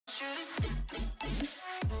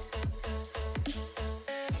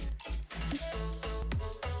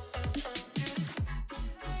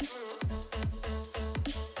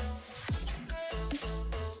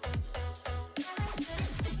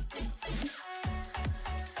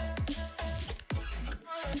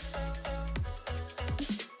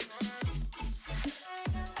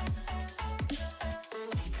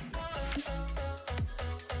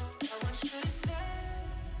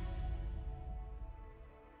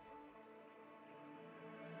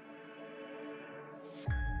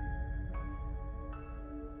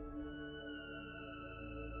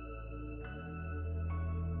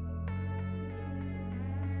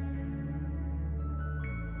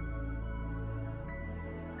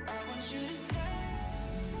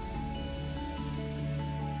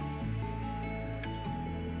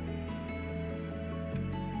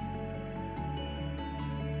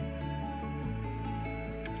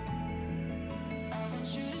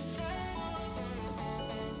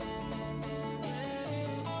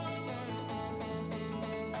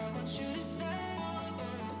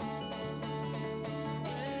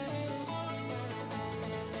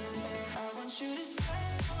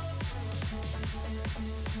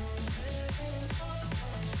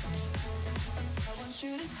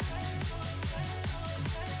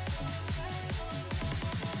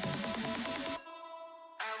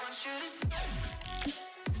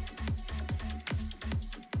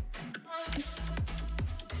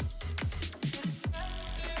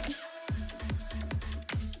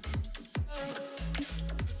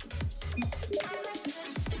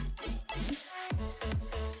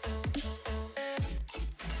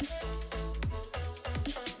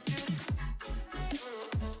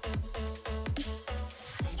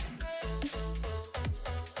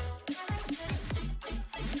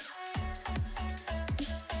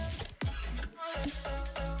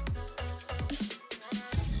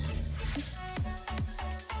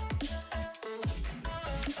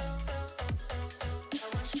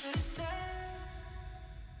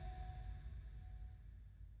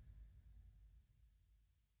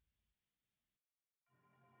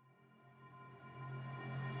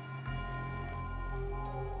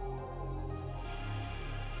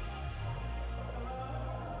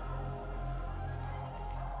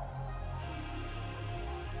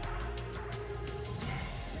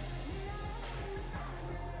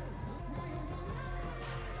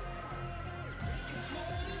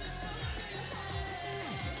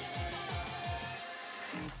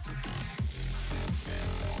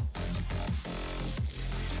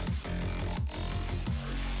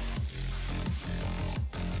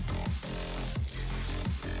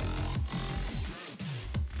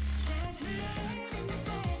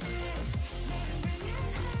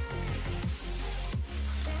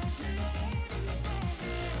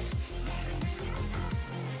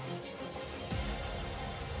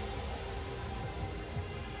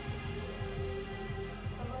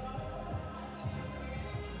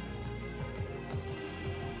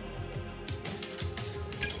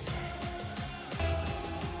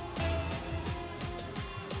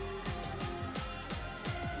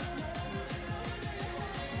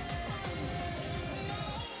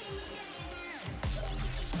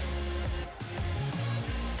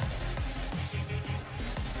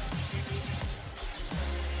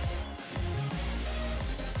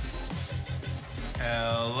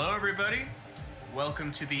Hello everybody,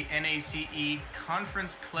 welcome to the NACE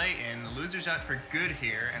Conference Play-In. The losers out for good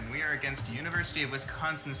here, and we are against University of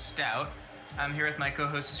Wisconsin Stout. I'm here with my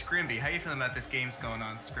co-host Scrimby. How you feeling about this game's going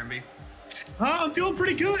on, Scrimby? I'm feeling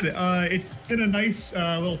pretty good. It's been a nice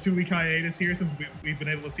little 2-week hiatus here since we've been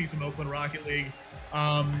able to see some Oakland Rocket League.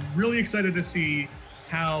 Really excited to see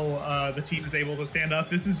how the team is able to stand up.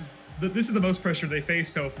 This is the most pressure they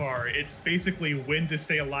faced so far. It's basically win to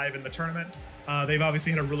stay alive in the tournament. They've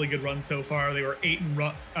obviously had a really good run so far. They were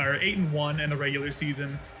 8-1 in the regular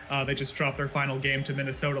season. They just dropped their final game to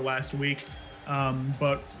Minnesota last week.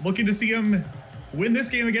 But looking to see them win this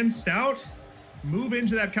game against Stout, move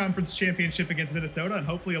into that conference championship against Minnesota, and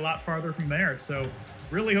hopefully a lot farther from there. So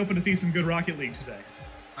really hoping to see some good Rocket League today.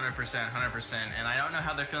 100%. And I don't know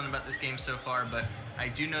how they're feeling about this game so far, but I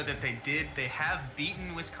do know that they have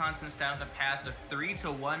beaten Wisconsin Stout in the past, a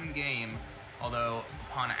 3-1 game. Although,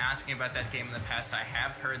 upon asking about that game in the past, I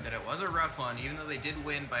have heard that it was a rough one. Even though they did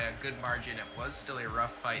win by a good margin, it was still a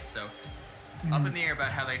rough fight. So, up in the air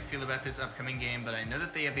about how they feel about this upcoming game, but I know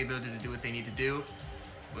that they have the ability to do what they need to do.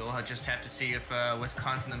 We'll just have to see if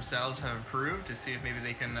Wisconsin themselves have improved, to see if maybe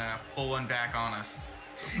they can pull one back on us.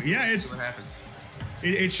 Yeah, see what happens.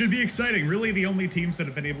 It should be exciting. Really, the only teams that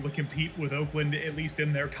have been able to compete with Oakland, at least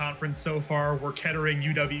in their conference so far, were Kettering,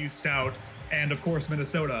 UW, Stout, and of course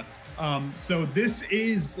Minnesota. So this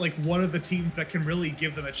is like one of the teams that can really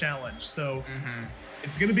give them a challenge. So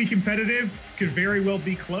it's going to be competitive, could very well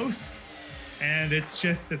be close. And it's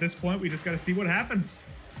just, at this point, we just got to see what happens.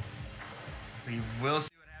 We will see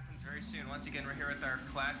what happens very soon. Once again, we're here with our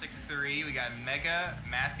classic three. We got Mega,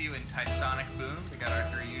 Matthew, and Tysonic Boom. We got our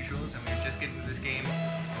three usuals, and we're just getting to this game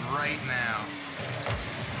right now.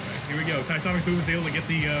 Here we go. Tysonic Boom was able to get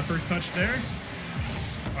the first touch there.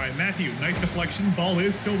 All right, Matthew, nice deflection. Ball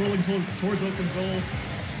is still rolling towards open goal.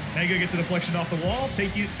 Mega gets a deflection off the wall,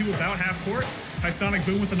 take it to about half court. Tysonic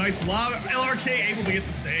Boom with a nice lob. LRK able to get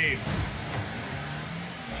the save.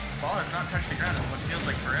 Ball has not touched the ground in what feels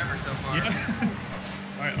like forever so far. Yeah.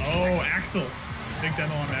 All right. Oh, Axel. Big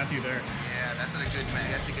demo on Matthew there. Yeah, that's a good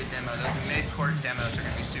demo. Those mid-court demos are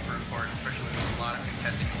going to be super important, especially when there's a lot of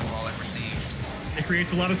contesting for the ball like we're seeing. It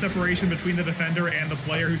creates a lot of separation between the defender and the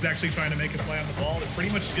player who's actually trying to make a play on the ball. It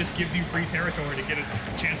pretty much just gives you free territory to get a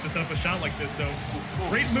chance to set up a shot like this. So,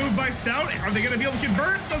 great move by Stout. Are they going to be able to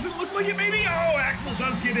convert? Doesn't look like it, maybe. Oh, Axel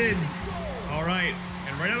does get in. All right.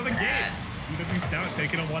 And right out of the gate, UW Stout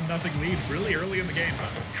taking a 1-0 lead really early in the game.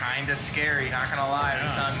 Kind of scary, not going to lie. We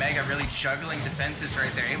saw Mega really juggling defenses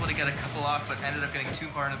right there. Able to get a couple off, but ended up getting too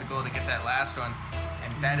far into the goal to get that last one.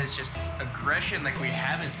 And that is just aggression like we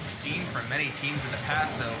haven't seen from many teams in the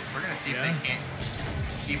past. So we're going to see if they can't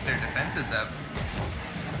keep their defenses up.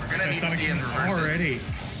 We're going to need to see in reverse already.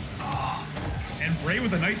 Oh. And Bray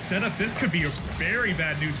with a nice setup. This could be a very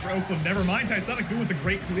bad news for Oakland. Never mind. Tysonic Boom with a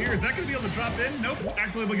great clear. Is that going to be able to drop in? Nope.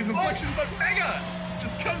 Actually looking at the deflection, but Mega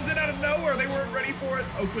just comes in out of nowhere. They weren't ready for it.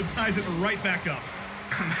 Oakland ties it right back up.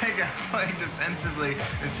 Mega playing defensively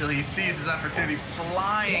until he sees his opportunity,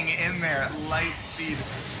 flying in there at light speed.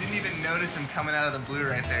 Didn't even notice him coming out of the blue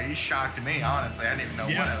right there. He shocked me, honestly. I didn't even know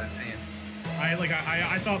what I was seeing.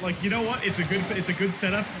 I thought, like, you know what? It's a good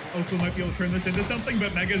setup. Oakland might be able to turn this into something,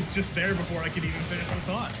 but Mega's just there before I could even finish the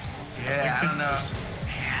thought. Yeah, I don't know.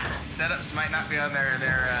 Yeah, setups might not be on their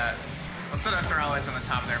well, setups are always on the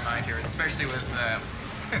top of their mind here, especially with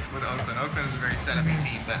with Oakland. Oakland is a very set-up-y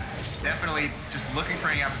team, but definitely just looking for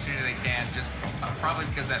any opportunity they can. Just probably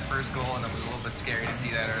because that first goal and it was a little bit scary to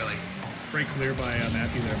see that early. Great clear by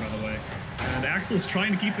Matthew there, by the way. And Axel's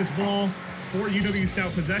trying to keep this ball for UW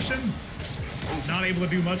Stout possession. Not able to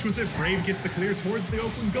do much with it. Brave gets the clear towards the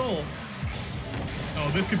Oakland goal. Oh,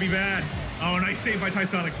 this could be bad. Oh, nice save by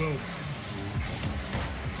Tysonic Boom.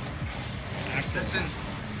 Consistent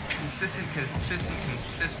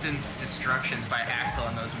destructions by Axel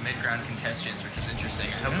on those mid-ground contestants, which is interesting.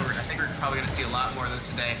 I think we're probably going to see a lot more of those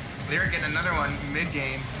today. They're getting another one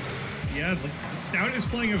mid-game. Yeah, like, Stout is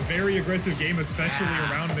playing a very aggressive game, especially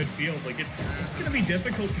around midfield. Like, it's going to be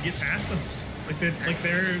difficult to get past them.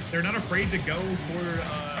 They're not afraid to go for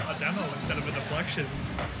a demo instead of a deflection,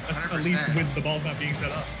 100%. At least with the ball not being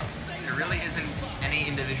set up. There really isn't any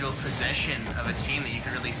individual possession of a team that you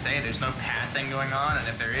can really say there's no passing going on, and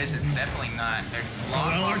if there is, it's definitely not.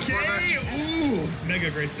 Ooh,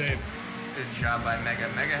 Mega, great save. Good job by Mega.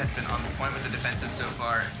 Mega has been on point with the defenses so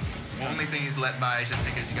far. The only thing he's let by is just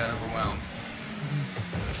because he got overwhelmed.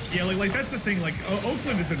 Yeah, like that's the thing. Like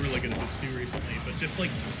Oakland has been really good at this too recently, but just like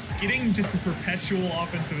getting just a perpetual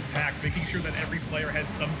offensive attack, making sure that every player has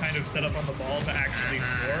some kind of setup on the ball to actually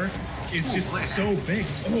score is just so big.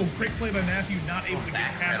 Oh, great play by Matthew, not able to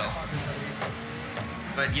get past it.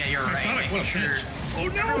 But yeah, you're right. Sonic, what a pinch. Oh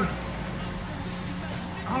no!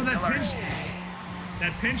 Oh, that pinch.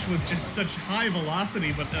 That pinch was just such high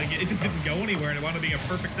velocity, but it just didn't go anywhere, and it wound up being a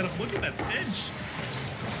perfect setup. Look at that pinch.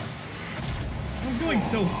 It was going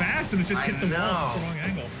so fast, and it just hit the wall at the wrong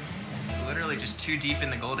angle. Literally just too deep in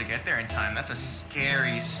the goal to get there in time. That's a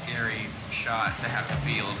scary, scary shot to have to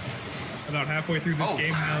field. About halfway through this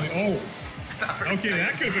game now. Oh, okay,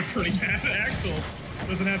 that could have been pretty bad. Axel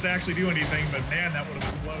doesn't have to actually do anything, but man, that would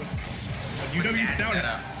have been close. But UW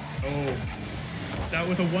Stout. Oh, Stout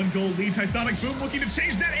with a 1-goal lead. Tysonic Boom looking to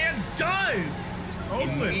change that, and does.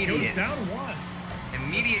 Oakland goes down 1.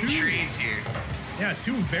 Immediate trades here. Yeah,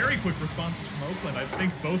 2 very quick responses from Oakland. I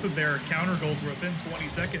think both of their counter goals were within 20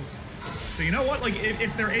 seconds. So you know what? Like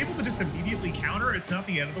if they're able to just immediately counter, it's not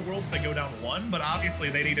the end of the world if they go down 1. But obviously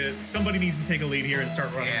they need to. Somebody needs to take a lead here and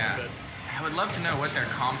start running a little bit. I would love to know what their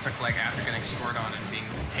comps look like after getting scored on and being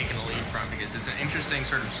taken a lead from, because it's an interesting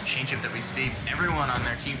sort of change-up that we see. Everyone on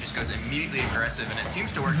their team just goes immediately aggressive, and it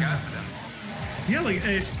seems to work out for them. Yeah, like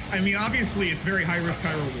I mean, obviously it's very high risk,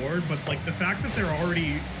 high reward, but like the fact that they're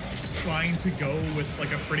already trying to go with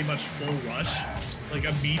like a pretty much full rush, like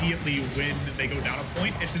immediately when they go down a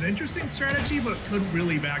point, it's an interesting strategy, but it could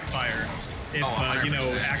really backfire if you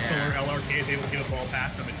know, Axel or LRK is able to get a ball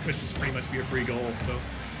past them. It could just pretty much be a free goal. So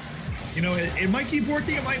You know, it might keep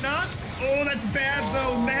working, it might not. Oh, that's bad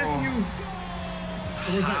though, Matthew.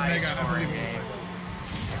 Or was that Mega? I believe it was.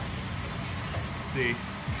 Let's see.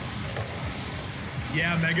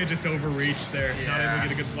 Yeah, Mega just overreached there. Yeah. Not able to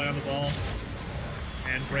get a good play on the ball.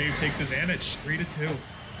 And Brave takes advantage, 3-2.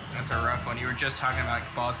 That's a rough one. You were just talking about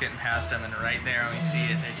balls getting past him, and right there when we see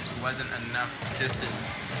it, there just wasn't enough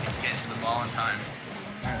distance to get to the ball in time.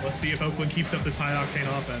 All right, let's see if Oakland keeps up this high-octane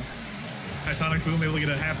offense. Tysonic Boom able to get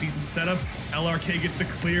a half-decent setup. LRK gets the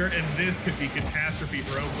clear, and this could be catastrophe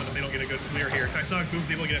for Oakland if they don't get a good clear here. Tysonic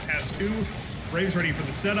Boom's able to get it past 2. Brave's ready for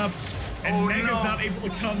the setup, and Mega's not able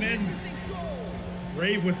to come in.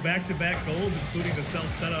 Brave with back-to-back goals, including the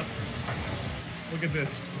self-setup. Look at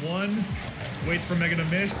this. 1, waits for Mega to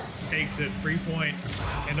miss, takes it, 3 point.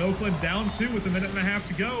 And Oakland down 2 with a minute and a half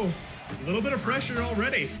to go. A little bit of pressure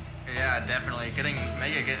already. Yeah, definitely.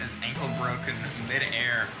 Mega get his ankle broken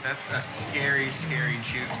mid-air. That's a scary, scary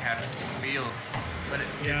juke to have to field. But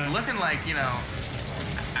it's looking like, you know,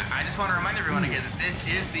 I just want to remind everyone again that this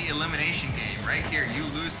is the elimination game. Right here, you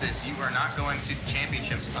lose this, you are not going to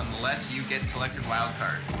championships unless you get selected wild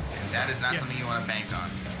card. And that is not something you want to bank on.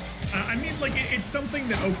 I mean, like, it's something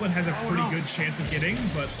that Oakland has a pretty good chance of getting,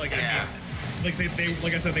 but, like, I mean, like, they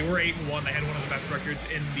like I said, they were 8-1. They had one of the best records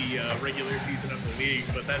in the regular season of the league,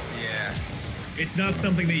 but that's... Yeah. It's not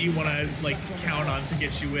something that you want to, like, count on to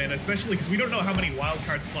get you in, especially because we don't know how many wild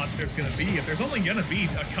card slots there's going to be. If there's only going to be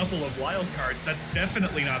a couple of wild cards, that's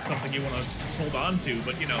definitely not something you want to hold on to,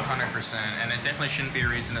 but, you know... 100%, and it definitely shouldn't be a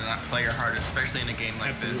reason to not play your hard, especially in a game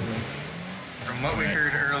like this. From what we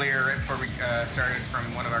heard earlier, right before we started,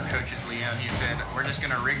 from one of our coaches, Leon, he said, we're just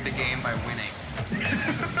going to rig the game by winning.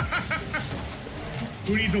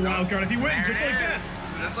 Who needs a wild card if he wins? Just like that.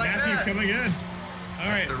 Just like Matthew that. coming in. All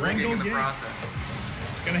right, the rigging in the process.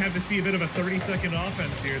 Gonna have to see a bit of a 30-second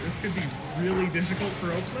offense here. This could be really difficult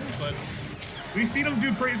for Oakland, but we've seen them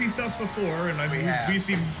do crazy stuff before, and I mean,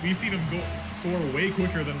 we've seen them score way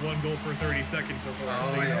quicker than 1 goal per 30 seconds before.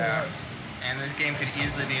 Oh, so yeah. And this game could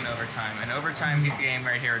easily be in overtime. An overtime game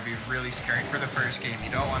right here would be really scary for the first game. You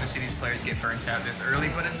don't want to see these players get burnt out this early,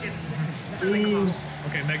 but it's getting really close.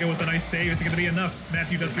 Okay, Mega with a nice save. Is it going to be enough?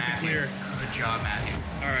 Matthew does get the clear. Good job, Matthew.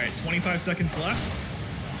 All right, 25 seconds left.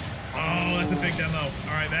 Oh, that's a big demo.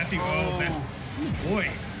 All right, Matthew. Oh, boy.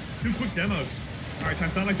 2 quick demos. All right,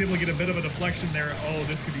 Tysonic's able to get a bit of a deflection there. Oh,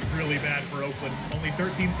 this could be really bad for Oakland. Only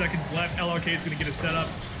 13 seconds left. LRK is going to get it set up.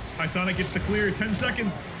 Tysonic gets the clear. 10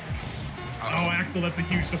 seconds. Oh, Axel, that's a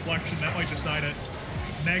huge deflection. That might decide it.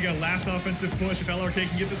 Mega, last offensive push. If LRK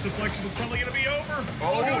can get this deflection, it's probably going to be over.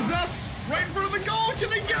 Oh, goes up. Right in front of the goal. Can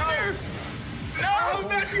they get there? No,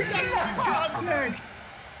 Matthew's not in contact.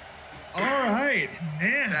 All right,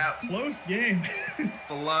 man, close game.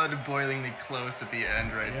 Blood boilingly close at the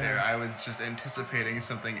end right there. I was just anticipating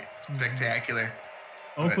something spectacular.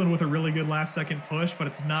 Oakland with a really good last-second push, but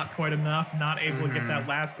it's not quite enough. Not able to get that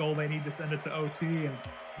last goal they need to send it to OT. And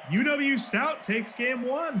UW Stout takes game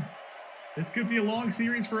 1. This could be a long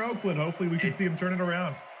series for Oakland. Hopefully we can see them turn it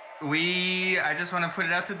around. I just want to put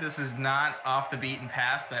it out that this is not off the beaten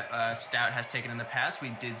path that Stout has taken in the past. We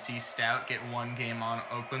did see Stout get 1 game on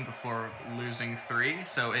Oakland before losing 3.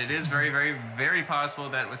 So it is very, very, very possible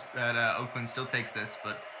that Oakland still takes this.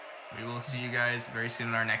 But we will see you guys very soon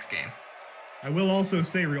in our next game. I will also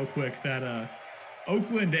say real quick that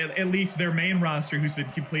Oakland, at least their main roster, who's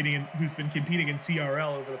been competing in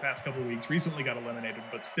CRL over the past couple of weeks, recently got eliminated,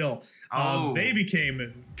 but still, they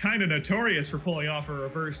became kind of notorious for pulling off a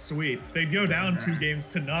reverse sweep. They'd go down 2 games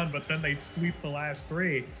to none, but then they'd sweep the last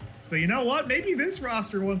 3. So you know what? Maybe this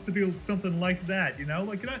roster wants to do something like that. You know,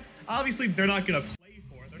 like obviously they're not going to play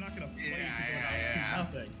for it. They're not going to play to go down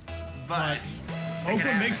 2-0. But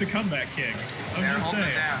Oakland makes a comeback, King. They're holding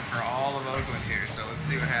it down for all of Oakland here, so let's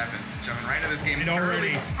see what happens. Jumping right into this game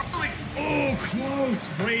early. Oh, close.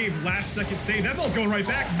 Brave, last-second save. That ball's going right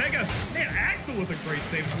back. Mega, man, Axel with a great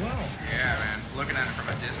save as well. Yeah, man. Looking at it from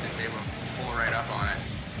a distance, able to pull right up on it.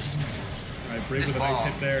 All right, Brave with a nice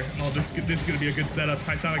hit there. Oh, this is going to be a good setup.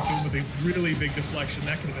 Tysonic Boom with a really big deflection.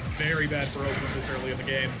 That could have been very bad for Oakland this early in the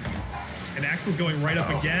game. And Axel's going right up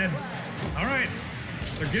again. All right.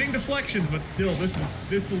 They're getting deflections, but still, this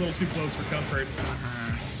is a little too close for comfort.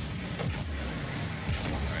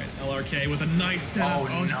 All right, LRK with a nice setup.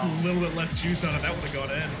 Just a little bit less juice on it. That would have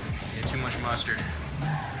gone in. Yeah, too much mustard. All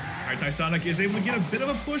right, Tysonic is able to get a bit of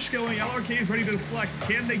a push going. LRK is ready to deflect.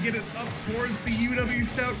 Can they get it up towards the UW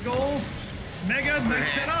Stout goal? Mega, nice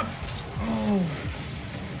setup. Oh.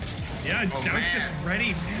 Yeah, Stout's just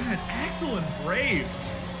ready. Man, Axel and Brave.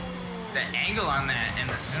 the angle on that and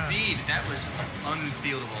the speed, that was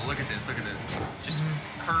unfieldable. Look at this, look at this. Just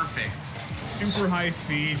perfect. Super high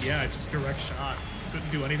speed, yeah, just direct shot.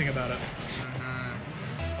 Couldn't do anything about it.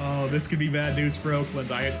 Oh, this could be bad news for Oakland.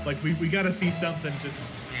 We got to see something.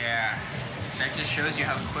 Just yeah, that just shows you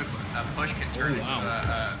how quick a push can turn into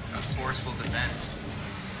a forceful defense.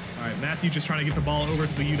 All right, Matthew just trying to get the ball over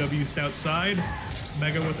to the UW Stout side.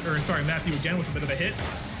 Matthew again with a bit of a hit.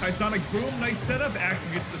 Sonic boom, nice setup.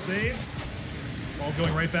 Axel gets the save. Ball's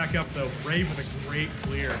going right back up though. Brave with a great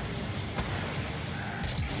clear.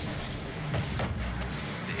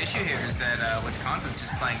 The issue here is that Wisconsin's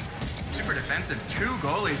just playing super defensive. 2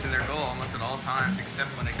 goalies in their goal almost at all times, except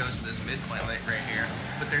when it goes to this midpoint right here.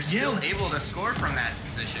 But they're still able to score from that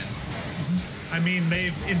position. I mean,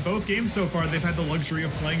 in both games so far, they've had the luxury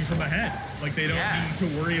of playing from ahead. Like, they don't need to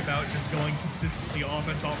worry about just going consistently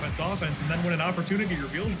offense. And then when an opportunity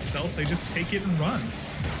reveals itself, they just take it and run.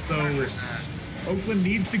 So 100%. Oakland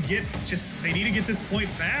needs to get this point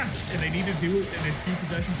fast, and they need to do it in as few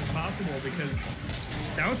possessions as possible because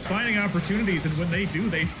Stout's finding opportunities, and when they do,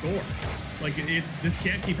 they score. Like, this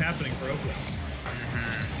can't keep happening for Oakland.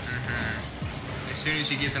 As soon as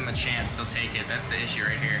you give them a chance, they'll take it. That's the issue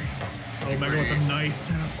right here. Oh, Mega with a nice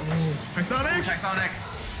setup. Oh, Sonic!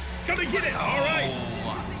 Gonna get it! All right.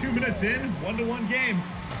 2 minutes in, 1-1 game.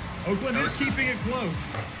 Oakland is keeping it close.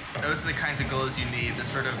 Those are the kinds of goals you need. The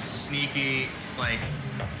sort of sneaky, like,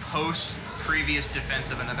 previous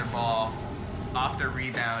defense of another ball, off the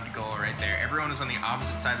rebound goal right there. Everyone was on the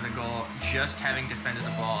opposite side of the goal, just having defended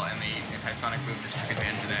the ball, and the anti-sonic move just took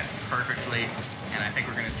advantage of that perfectly. And I think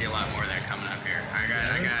we're going to see a lot more of that coming up here. I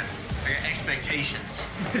got expectations.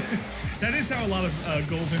 That is how a lot of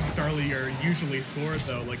goals in Starly are usually scored,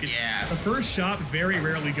 though. Like, the first shot very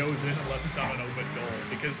rarely goes in unless it's on an open goal,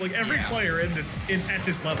 because like every player at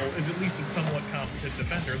this level is at least a somewhat competent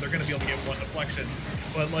defender. They're going to be able to get one deflection,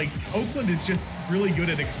 but like Oakland is just really good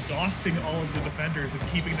at exhausting all of the defenders and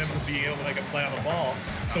keeping them from being able to make a play on the ball.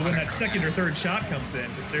 So when that second or third shot comes in,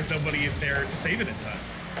 there's nobody in there to save it in time.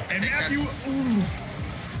 And Matthew, I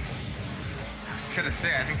was gonna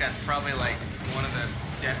say, I think that's probably like one of the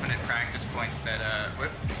definite practice points that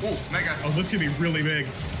Mega. Oh, this could be really big.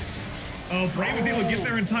 Oh, Brave was able to get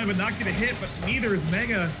there in time but not get a hit, but neither is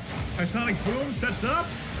Mega. Sonic boom sets up.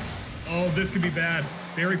 Oh, this could be bad.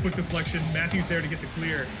 Very quick deflection. Matthew's there to get the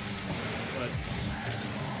clear. But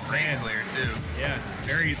great clear too. Yeah,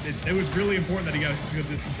 it was really important that he got a good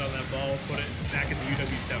distance on that ball, put it back in the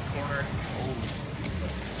UW Stout corner.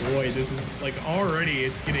 Boy, this is like already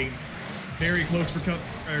it's getting very close too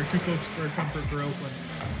close for comfort for Oakland.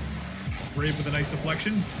 Brave with a nice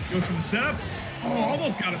deflection. Goes for the setup. Oh,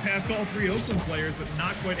 almost got it past all 3 Oakland players, but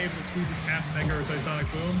not quite able to squeeze it past Mega or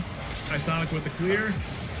Sonic boom. Sonic with the clear.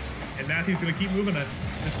 And Matthew's going to keep moving it.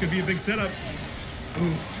 This could be a big setup.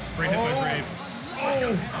 Ooh, great hit by Brave.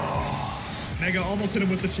 Oh! Mega almost hit him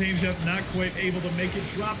with the changeup, not quite able to make it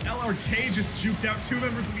drop. LRK just juked out 2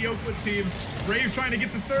 members of the Oakland team. Brave trying to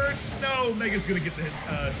get the third. No, Mega's going to get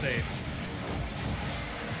the save.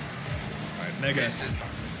 All right, Mega. This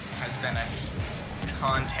has been a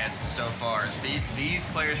contest so far. These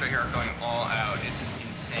players right here are going all out. This is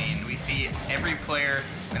insane. We see every player,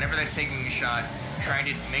 whenever they're taking a shot, trying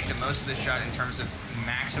to make the most of the shot in terms of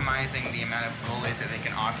maximizing the amount of goalies that they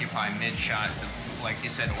can occupy mid-shots, like you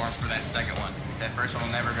said, or for that second one. That first one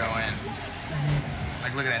will never go in.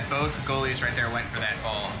 Like, look at that. Both goalies right there went for that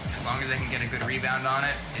ball. As long as they can get a good rebound on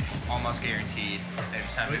it, it's almost guaranteed. They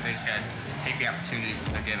just got to take the opportunities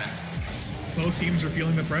that they're given. Both teams are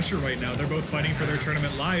feeling the pressure right now. They're both fighting for their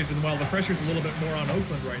tournament lives, and while the pressure's a little bit more on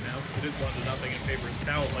Oakland right now, because it is 1-0 in favor of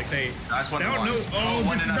Stout, like Stout knows,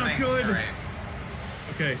 this is not good. Right.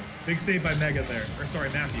 Okay, big save by Mega there. Or sorry,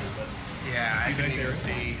 Matthew. But yeah, I can even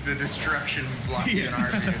see the destruction blocking in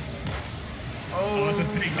our view. Oh, it's a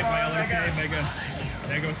big hit by LRK.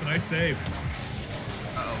 Mega with a nice save.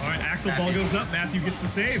 All right, Axel ball goes up. Matthew gets the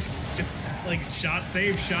save. Just like shot,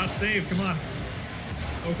 save. Come on.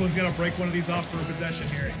 Oakland's got to break one of these off for a possession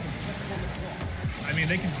here. I mean,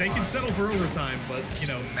 they can settle for overtime, but you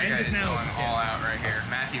know, Mega is going all out right here.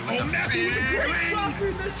 Matthew with Matthew with a great shot.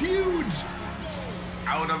 That's huge.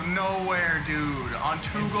 Out of nowhere, dude. On 2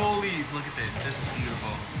 goalies. Look at this. This is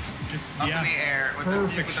beautiful. Just up in the air with a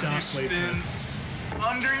few spins.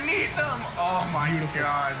 Underneath them. Oh my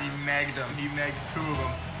God. He megged them. He megged 2 of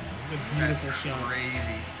them. That's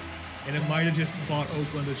crazy. And it might have just bought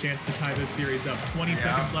Oakland a chance to tie this series up. 20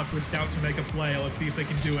 seconds left for Stout to make a play. Let's see if they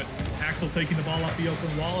can do it. Axel taking the ball off the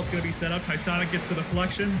Oakland wall. It's going to be set up. Sonic gets the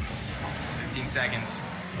deflection. 15 seconds.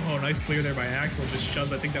 Oh, nice clear there by Axel. Just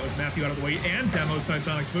shoves, I think that was Matthew out of the way, and demos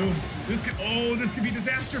Tysonic Boom. This could be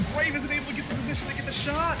disaster. Brave isn't able to get the position to get the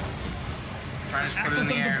shot. Trying to put Axel it in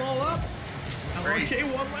the sends air. the ball up. Brave.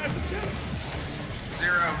 LRK, one last attempt.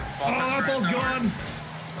 0. Ball That ball's gone.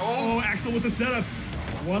 Oh, Axel with the setup.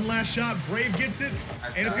 One last shot. Brave gets it,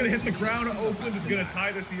 That's and it's good. going to hit the ground. Oakland is going to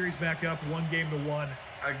tie the series back up 1-1.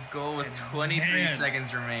 a goal with 23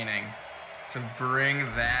 seconds remaining to bring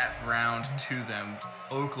that round to them.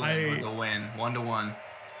 Oakland with the win, 1-1.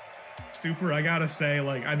 Super, I gotta say,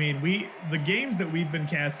 like, I mean, the games that we've been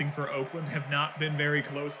casting for Oakland have not been very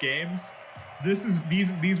close games.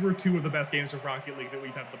 These were two of the best games of Rocket League that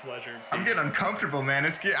we've had the pleasure of seeing. I'm getting uncomfortable, man.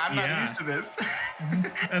 I'm not used to this.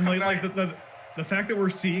 And like the fact that we're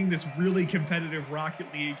seeing this really competitive Rocket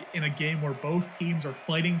League in a game where both teams are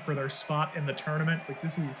fighting for their spot in the tournament, like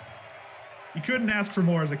this is, you couldn't ask for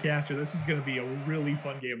more as a caster. This is going to be a really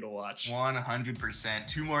fun game to watch. 100%.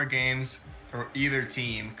 2 more games for either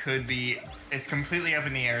team could be. It's completely up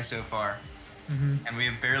in the air so far, and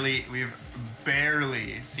we've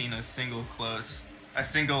barely seen a single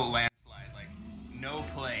landslide. Like no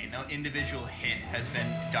play, no individual hit has been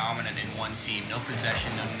dominant in one team. No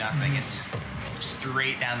possession, no nothing. It's just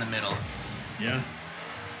straight down the middle. Yeah.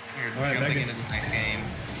 We're jumping into this next game.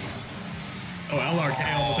 Oh,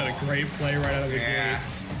 LRK almost had a great play right out of the gate. Yeah.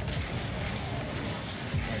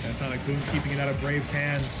 All right, that's not a Boom keeping it out of Brave's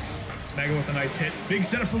hands. Mega with a nice hit. Big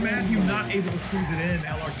setup for Matthew, not able to squeeze it in.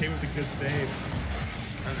 LRK with a good save.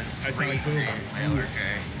 That was a Nice great Boom. save by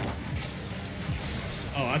LRK.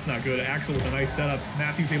 Oh, that's not good. Axel with a nice setup.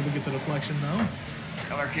 Matthew's able to get the deflection though.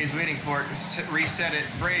 LRK's waiting for it. Reset it.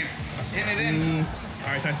 Brave. Hitting it in. All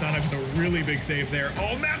right, Tysonic with a really big save there.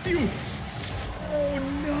 Oh, Matthew! Oh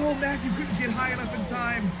no, Matthew couldn't get high enough in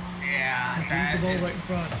time. Yeah, Just leaves that the ball is right in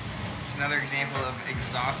front. it's another example of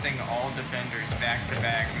exhausting all defenders back to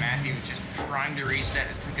back. Matthew just trying to reset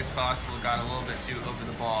as quick as possible, got a little bit too over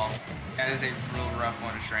the ball. That is a real rough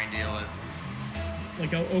one to try and deal with.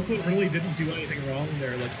 Like Oakland really didn't do anything wrong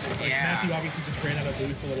there. Like Yeah. Matthew obviously just ran out of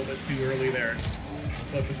boost a little bit too early there.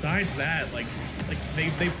 But besides that, like they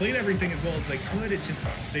played everything as well as they could.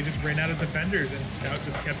 They just ran out of defenders, and Stout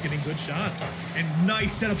just kept getting good shots. And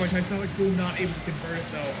nice setup by Tysonic Boom, not able to convert it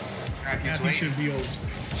though. Matthew should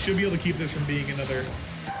be able to keep this from being another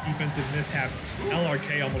defensive mishap.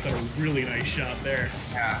 LRK almost had a really nice shot there.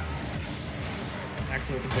 Yeah.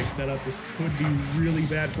 Axel with a big setup. This could be really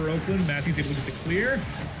bad for Oakland. Matthew's able to get the clear.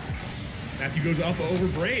 Matthew goes up over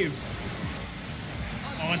Brave.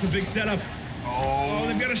 Oh, it's a big setup. Oh,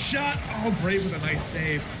 they've got a shot. Oh, Brave with a nice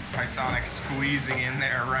save. Tysonic squeezing in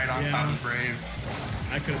there right on top of Brave.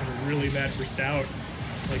 That could have been really bad for Stout.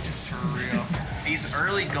 Like, just For real. These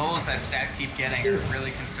early goals that Stout keep getting are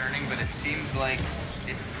really concerning, but it seems like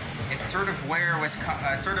it's sort of where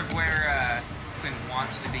Oakland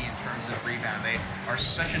wants to be in terms of rebound. They are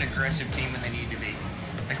such an aggressive team when they need to be.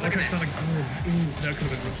 Like, look at this. Ooh, that could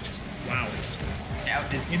have been just, wow.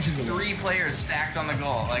 Stout is just 3 players stacked on the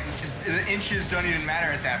goal. Like, the inches don't even matter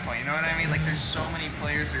at that point. You know what I mean? Like, there's so many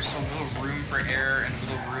players. There's so little room for error and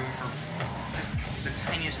little room for just the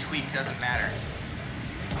tiniest tweak doesn't matter.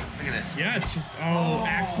 Look at this. Yeah, it's just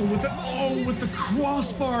Axel with the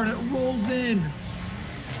crossbar and it rolls in.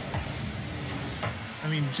 I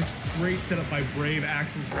mean, just great setup by Brave.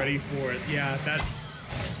 Axel's ready for it. Yeah,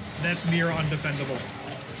 that's near undefendable.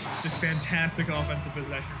 Just fantastic offensive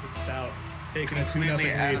possession from Stout. Taking a 2-0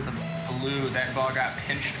 Completely out lead. of the blue, that ball got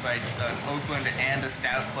pinched by Oakland and a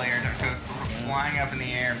Stout player to go flying up in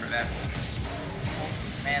the air for that.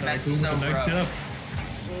 Man, that's Boom so with a nice rough. setup.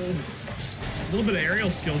 A little bit of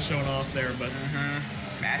aerial skill showing off there, but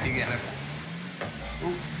Matthew getting it.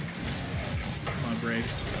 Ooh. come on, Brave.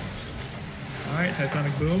 All right,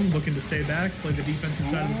 Tysonic Boom looking to stay back, play the defensive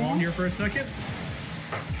side of the ball here for a second.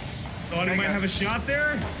 Thought he might have a shot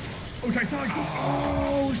there. Oh, Tysonic Boom.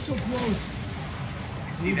 Oh, so close.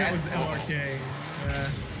 See, that that's was LRK.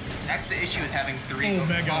 That's the issue with having 3. Oh,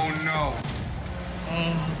 Mega. Oh no.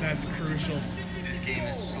 Oh, that's crucial. This game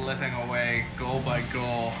is slipping away goal by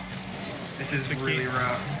goal. This is really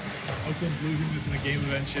rough. Oakland's losing this in a game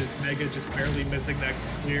of inches. Mega just barely missing that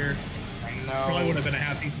clear. I know. Probably would have been a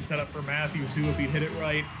half-decent setup for Matthew, too, if he'd hit it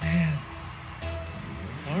right. Man.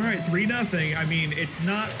 All right, 3-0. I mean, it's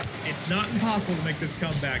not impossible to make this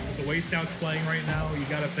comeback, but the way Stout's playing right now, you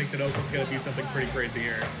got to think that Oakland's got to do something pretty crazy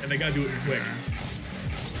here, and they got to do it quick.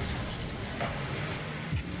 All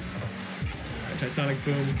right, Tysonic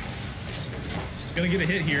Boom. Gonna get a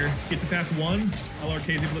hit here. Gets it past 1.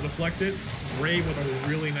 LRK's able to deflect it. Brave with a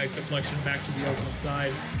really nice deflection back to the Oakland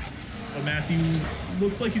side. But Matthew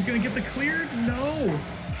looks like he's gonna get the clear. No.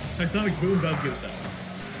 Tysonic Boom does get it though.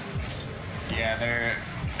 Yeah,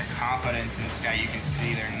 the confidence in Stout, you can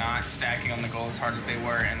see they're not stacking on the goal as hard as they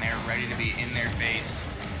were, and they're ready to be in their face.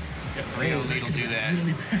 Yep. Real Lead will do that.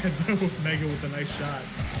 Really bad though. Mega with a nice shot.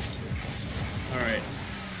 All right.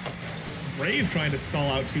 Brave trying to stall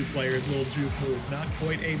out two players. Little juke move. Not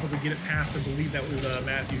quite able to get it past. I believe that was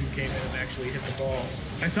Matthew who came in and actually hit the ball.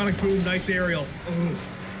 Nice sonic boom. Nice aerial. Oh.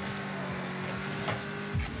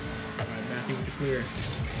 All right, Matthew with the clear.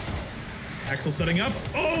 Axel setting up.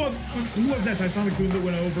 Oh, who was that Tysonic boom that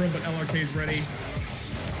went over him? But LRK's ready.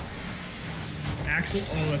 Axel.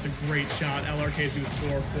 Oh, that's a great shot. LRK's going to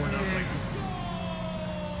score 4-0.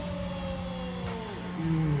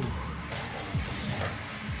 Ooh.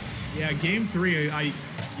 Yeah, game 3. You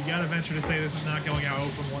gotta venture to say this is not going out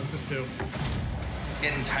open 1 and 2.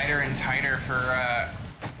 Getting tighter and tighter for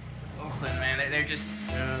Oakland, man. They're just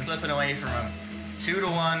slipping away from them.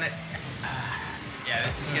 2-1. Yeah,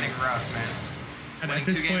 this is getting rough, man. Winning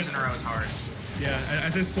 2 games in a row is hard. Yeah,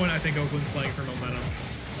 at this point, I think Oakland's playing for momentum.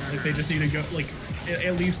 Like they just need to go, like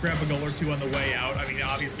at least grab a goal or two on the way out. I mean,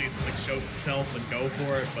 obviously, it's like show itself and go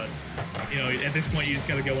for it, but you know, at this point, you just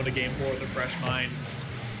got to go into game 4 with a fresh mind.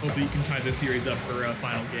 Hope that you can tie this series up for a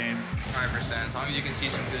final game. 100%. As long as you can see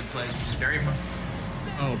some good plays, which is very.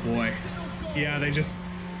 Oh boy. Yeah, they just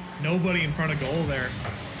nobody in front of goal there.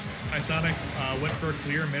 Isonic went for a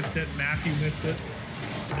clear, missed it. Matthew missed it.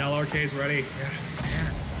 LRK's ready.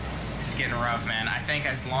 Yeah. This is getting rough, man. I think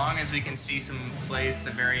as long as we can see some plays at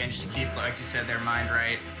the very end, just to keep, like you said, their mind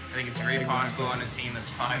right. I think it's very possible on a team that's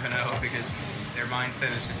 5-0 because their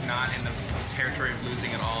mindset is just not in the territory of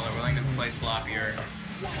losing at all. They're willing to play sloppier.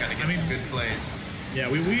 Got to get some good plays. Yeah,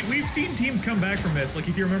 we've seen teams come back from this. Like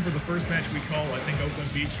if you remember the first match we called, I think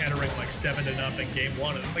Oakland beat Kettering like 7-0 game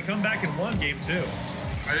 1, and they come back and won game 2.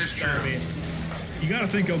 That is true. So, I mean, you got to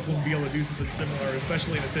think Oakland will be able to do something similar,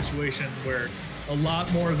 especially in a situation where a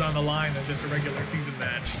lot more is on the line than just a regular season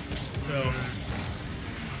match. So,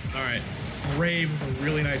 all right, Brave with a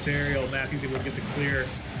really nice aerial. Matthew's able to get the clear.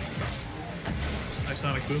 Nice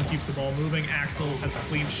sonic boom keeps the ball moving. Axel has a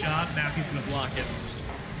clean shot. Matthew's gonna block it.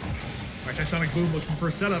 All right, Sonic Boom looking for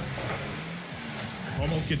a setup.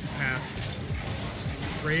 Almost gets it past.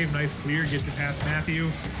 Brave, nice clear, gets it past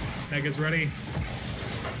Matthew. Mega's ready.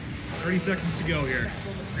 30 seconds to go here.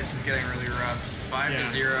 This is getting really rough.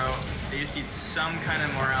 5-0. They just need some kind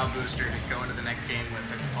of morale booster to go into the next game with.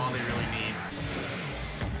 That's all they really need.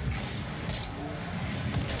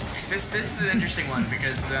 This is an interesting one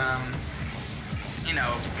because, you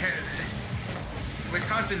know,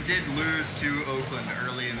 Wisconsin did lose to Oakland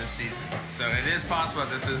early in the season, so it is possible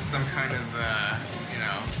this is some kind of, you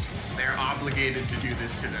know, they're obligated to do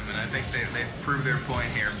this to them, and I think they've proved their point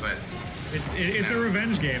here, but... It's a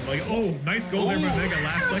revenge game. Like, oh, nice goal there by Mega,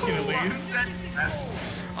 last second at least. That's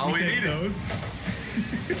all we needed. Those.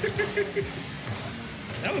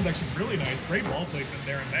 That was actually really nice. Great ball placement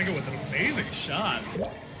there, and Mega with an amazing shot.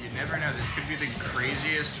 You never know. This could be the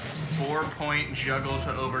craziest 4-point juggle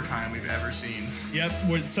to overtime we've ever seen. Yep.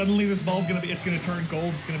 Where suddenly this ball's gonna be—it's gonna turn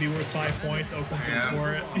gold. It's gonna be worth 5 points. Oakland's gonna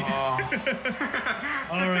score it. Oh.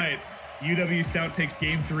 All right. UW Stout takes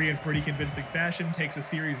game 3 in pretty convincing fashion. Takes a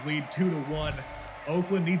series lead 2-1.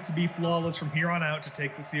 Oakland needs to be flawless from here on out to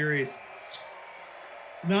take the series.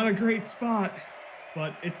 Not a great spot,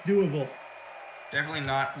 but it's doable. Definitely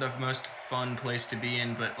not the most fun place to be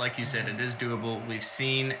in, but like you said, it is doable. We've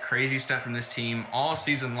seen crazy stuff from this team all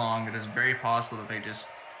season long. It is very possible that they just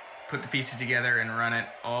put the pieces together and run it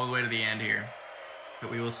all the way to the end here.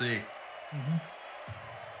 But we will see.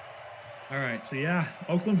 All right, so yeah,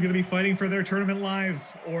 Oakland's going to be fighting for their tournament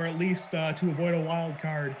lives, or at least to avoid a wild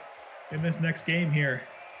card in this next game here.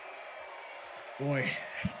 Boy.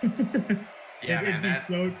 Yeah, man. It'd be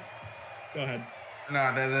so... Go ahead. No,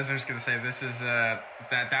 I was just gonna say this is that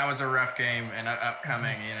was a rough game and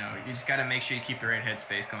upcoming. You know, you just got to make sure you keep the right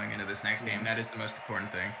headspace going into this next game. That is the most important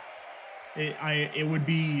thing. It would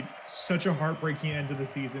be such a heartbreaking end to the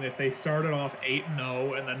season if they started off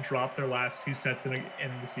 8-0 and then dropped their last 2 sets in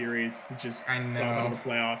the series to just drop out of the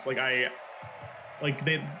playoffs.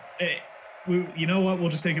 You know what? We'll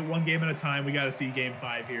just take it one game at a time. We got to see game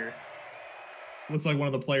 5 here. Looks like one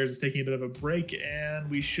of the players is taking a bit of a break, and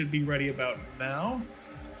we should be ready about now.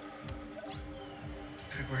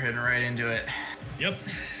 Looks like we're heading right into it. Yep.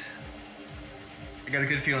 I got a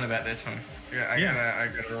good feeling about this one. Yeah, I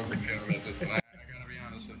got a real good feeling about this one. I gotta be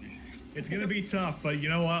honest with you. It's gonna be tough, but you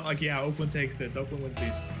know what? Like, yeah, Oakland takes this. Oakland wins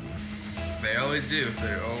these. They always do.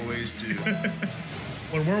 They always do.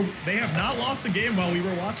 They have not lost a game while we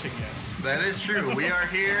were watching yet. That is true. We are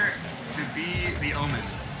here to be the omen.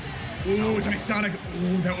 Ooh, it's Sonic.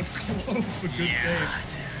 Ooh, that was close, but good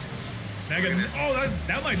save. Mega. Oh,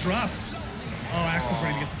 that might drop. Oh, Axel's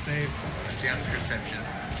ready to get the save. Depth perception.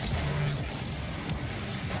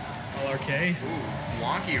 LRK. Ooh,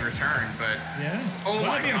 wonky return, but yeah. Oh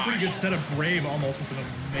my gosh. A pretty good setup. Brave almost with an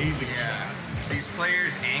amazing shot. These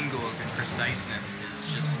players' angles and preciseness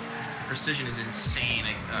is just precision is insane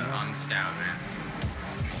on Stout, man.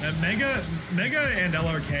 And Mega and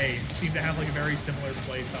LRK seem to have like a very similar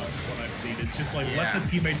play style from what I've seen. It's just like let the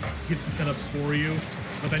teammates get the setups for you,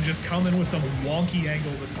 but then just come in with some wonky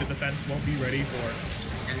angle that the defense won't be ready for.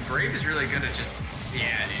 And Brave is really good at just,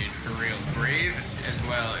 yeah, dude, for real. Brave as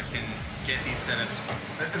well can get these setups.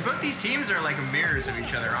 Both these teams are like mirrors of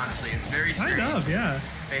each other, honestly. It's very strange. Kind of, yeah.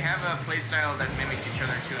 They have a play style that mimics each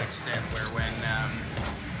other to an extent, where when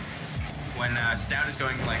Stout is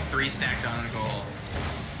going like 3 stacked on goal,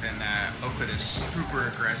 then Oakland is super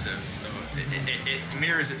aggressive, so it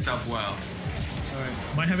mirrors itself well. All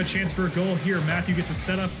right, might have a chance for a goal here. Matthew gets a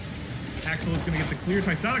setup. Axel is going to get the clear.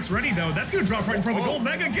 Tysonic's ready, though. That's going to drop right in front of the goal.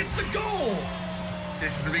 Mega gets the goal!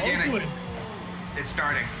 This is the beginning. Oakland. It's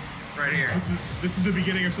starting right here. This is the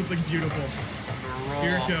beginning of something beautiful.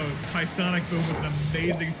 Here it goes. Tysonic Boom with an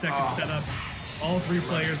amazing second setup. All 3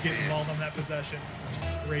 players get involved on that possession.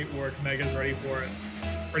 Great work. Mega's ready for it.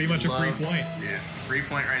 Pretty much a free point. Yeah, free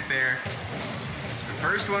point right there. The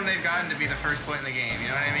first one they've gotten to be the first point in the game. You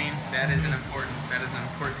know what I mean? That is an important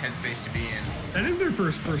headspace to be in. That is their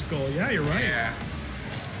first goal. Yeah, you're right. Yeah.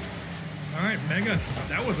 All right, Mega.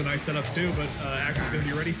 That was a nice setup too, but Axel's going to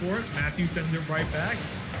be ready for it. Matthew sends it right back.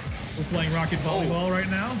 We're playing Rocket Volleyball right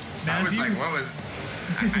now. Matthew. I was like, what was...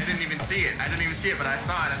 I didn't even see it. I didn't even see it, but I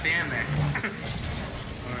saw it at the end there.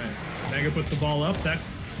 All right. Mega puts the ball up. That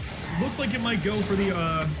looked like it might go for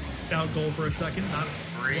the Stout goal for a second. Not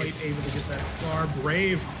quite able to get that far.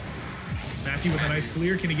 Brave. Matthew with a nice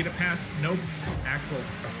clear. Can he get it past? Nope. Axel.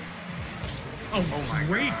 Oh my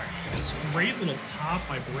great. Gosh. Just great little pop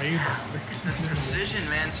by Brave. This precision,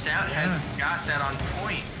 man. Stout has got that on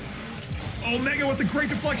point. Oh, Mega with the great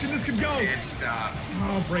deflection. This could go. Can't stop.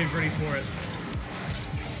 Oh, Brave's ready for it.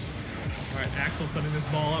 All right, Axel sending this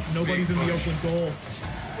ball up. Nobody's in the open goal.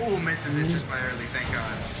 Oh, misses it just barely. Thank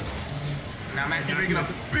God. Now Matthew making a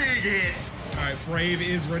big hit. All right, Brave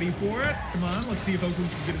is ready for it. Come on, let's see if Oakland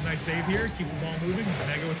can get a nice save here. Keep the ball moving.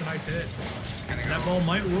 Mega with a nice hit. That ball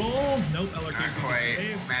might roll. Nope, LRK not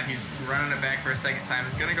quite. Matthew's running it back for a second time.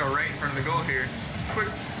 It's gonna go right in front of the goal here. Quick.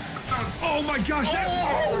 Oh my gosh!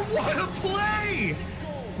 What a play!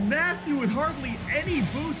 Matthew with hardly any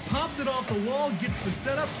boost pops it off the wall, gets the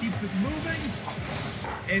setup, keeps it moving,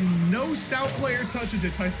 and no Stout player touches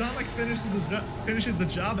it. Tysonic finishes the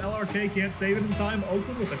job. LRK can't save it in time.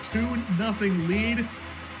 Oakland with a 2-0 lead.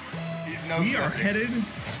 We are headed.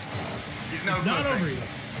 He's no not over yet.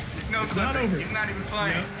 He's no clipping. He's not even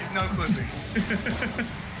playing. Yep. He's no clipping.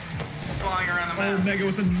 He's flying around the map. Oh, Mega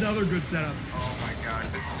with another good setup. Oh my gosh,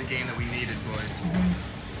 this is the game that we needed, boys.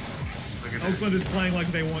 Look at Oakland is playing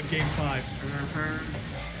like they want Game 5.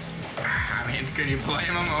 I mean, can you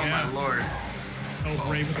blame them? Oh my lord. Oh,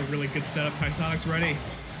 Brave with a really good setup. Tysonic's ready.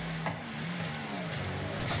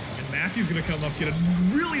 And Matthew's going to come up, get a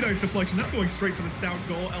really nice deflection. That's going straight for the Stout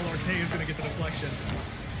goal. LRK is going to get the deflection.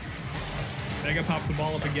 Mega pops the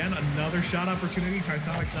ball up again. Another shot opportunity.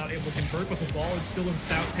 Tysonic's not able to convert, but the ball is still in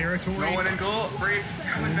Stout territory. No one in goal. Brave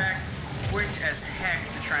coming back quick as heck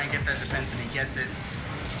to try and get that defense, and he gets it.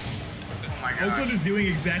 Oh my gosh. Oakland is doing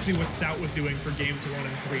exactly what Stout was doing for games 1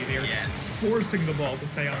 and 3. They are forcing the ball to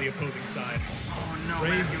stay on the opposing side. Oh no,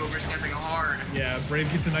 Brave. Matthew overstepping hard. Yeah,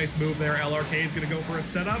 Brave gets a nice move there. LRK is going to go for a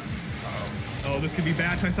setup. Oh, this could be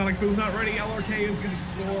bad. Tysonic Boom not ready. LRK is going to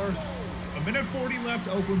score. 1:40 left.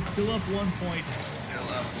 Oakland still up 1 point. Still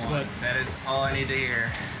up 1. But that is all I need to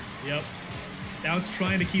hear. Yep. Stout's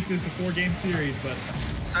trying to keep this a 4-game series, but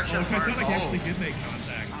such a hard Tysonic actually did make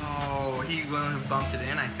contact. Oh, he bumped it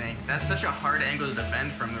in, I think. That's such a hard angle to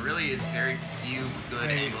defend from. There really is very few good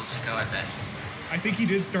angles to go at that. I think he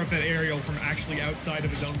did start that aerial from actually outside of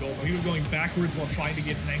his own goal. So he was going backwards while trying to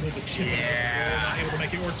get an angle to chip it. Not able to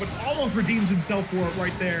make it work, but almost redeems himself for it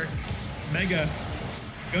right there. Mega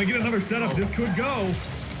gonna get another setup. This could go.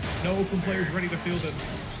 No Oakland players ready to field it.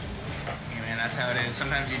 Yeah, man, that's how it is.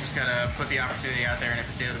 Sometimes you just gotta put the opportunity out there, and if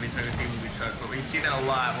it's able to be took, it's able to be took. But we see that a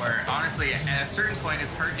lot where, honestly, at a certain point,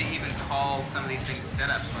 it's hard to even call some of these things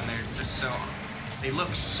setups when they're just so, they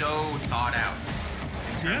look so thought out.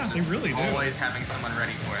 Yeah, they really do. Always having someone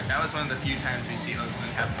ready for it. That was one of the few times we see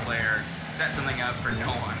Oakland have a player set something up for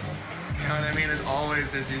no one. You know what I mean?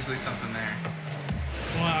 There's usually something there.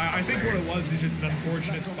 Well, I think what it was is just an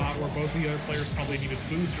unfortunate spot where both the other players probably needed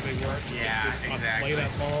boost or they weren't. Yeah, exactly. To play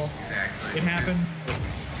that ball. Exactly. It happened.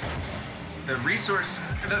 the resource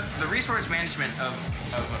management of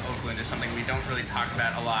Oakland is something we don't really talk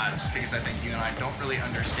about a lot, just because I think you and I don't really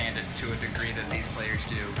understand it to a degree that these players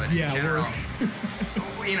do. But yeah, in general,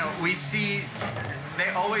 you know, we see they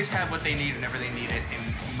always have what they need whenever they need it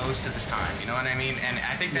in most of the time. You know what I mean? And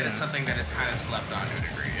I think that is something that is kind of slept on to a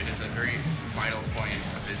degree. It is a very vital point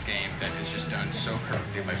of this game that is just done so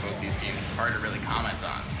perfectly by both these teams. It's hard to really comment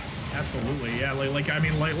on. Absolutely, yeah.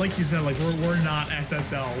 Like you said, like we're not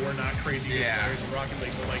SSL, we're not crazy players in Rocket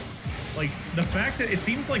League, but like the fact that it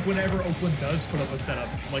seems like whenever Oakland does put up a setup,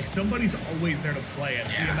 like somebody's always there to play it.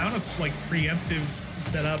 The amount of like preemptive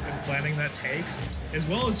setup and planning that takes, as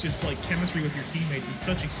well as just like chemistry with your teammates, is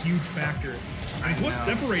such a huge factor. And it's what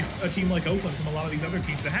separates a team like Oakland from a lot of these other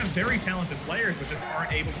teams that have very talented players, but just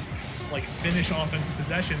aren't able to like finish offensive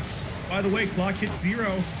possessions. By the way, clock hits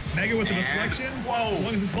 0. Mega with the deflection. Whoa! As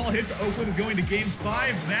long as this ball hits, Oakland is going to game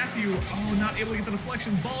 5. Matthew, not able to get the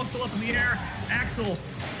deflection. Ball is still up in the air. Axel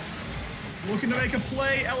looking to make a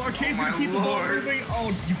play. LRK's going to keep the ball moving.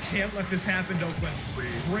 Oh, you can't let this happen, Oakland.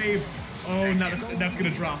 Brave. Oh, no, that's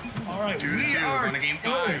going to drop. All right, we are going to game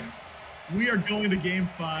 5. We are going to game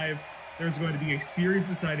 5. There's going to be a series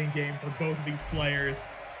deciding game for both of these players.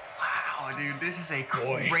 Wow, dude, this is a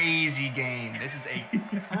crazy game. This is a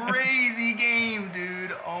crazy game,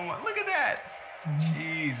 dude. Oh my, look at that.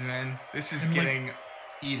 Jeez, man. This is getting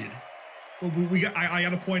heated. Well, I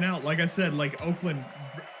got to point out, like I said, like Oakland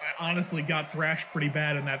honestly got thrashed pretty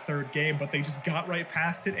bad in that third game, but they just got right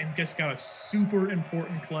past it and just got a super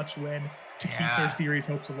important clutch win to keep their series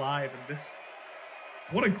hopes alive. And this,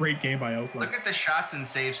 what a great game by Oakland. Look at the shots and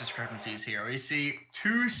saves discrepancies here. We see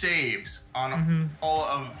 2 saves on all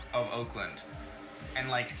of Oakland and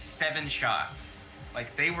like 7 shots.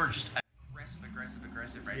 Like they were just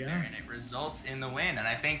aggressive right there, and it results in the win. And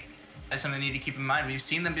I think that's something they need to keep in mind. We've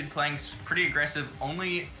seen them been playing pretty aggressive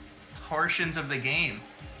only portions of the game.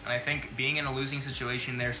 And I think being in a losing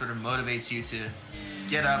situation there sort of motivates you to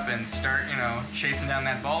get up and start, you know, chasing down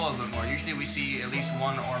that ball a little bit more. Usually we see at least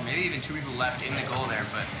 1 or maybe even 2 people left in the goal there,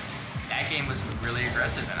 but that game was really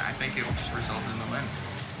aggressive, and I think it just resulted in the win.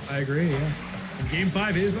 I agree, yeah. And game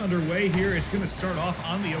 5 is underway here. It's going to start off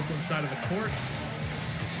on the Oakland side of the court.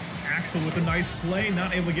 Axel with a nice play,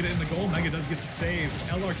 not able to get it in the goal. Mega does get the save.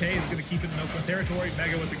 LRK is going to keep it in Oakland territory.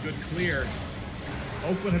 Mega with a good clear.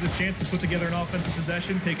 Oakland has a chance to put together an offensive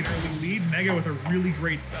possession, take an early lead. Mega with a really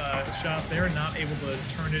great shot there, not able to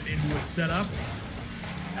turn it into a setup.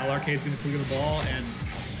 LRK is going to clear the ball, and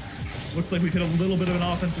looks like we've hit a little bit of an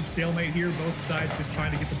offensive stalemate here. Both sides just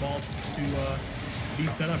trying to get the ball to be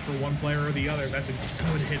set up for one player or the other. That's a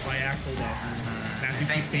good hit by Axel, though. Matthew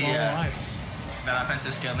keeps the ball alive. That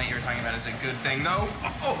offensive stalemate you were talking about is a good thing, though.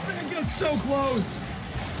 Oh, man, got so close.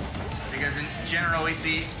 Because in general, we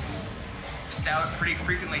see Stout pretty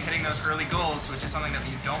frequently hitting those early goals, which is something that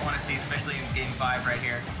you don't want to see, especially in game 5 right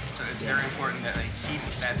here. So it's very important that they keep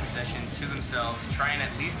that possession to themselves, try and at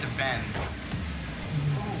least defend.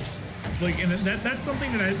 Like, and that's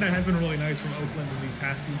something that has been really nice from Oakland in these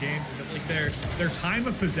past 2 games, is that like their time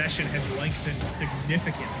of possession has lengthened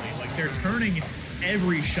significantly. Like they're turning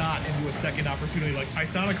every shot into a second opportunity. Like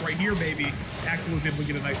Tysonic right here, baby. Axel was able to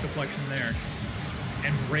get a nice deflection there.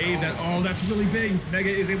 And Brave, that's really big. Mega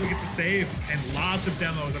is able to get the save, and lots of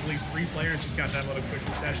demos. I believe 3 players just got done with a quick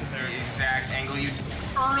succession there. The exact angle you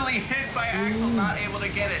early hit by Axel, not able to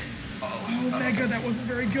get it. Oh, Mega, that wasn't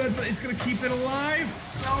very good, but it's going to keep it alive.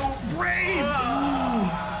 No, Brave! All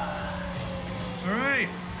right.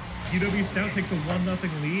 UW Stout takes a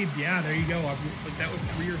 1-0 lead. Yeah, there you go. Like that was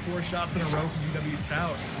 3 or 4 shots in a row from UW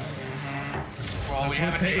Stout. Well, we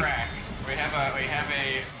have a track. We have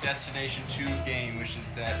a Destination 2 game, which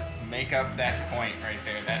is that make up that point right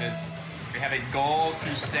there. That is, we have a goal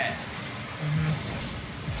to set.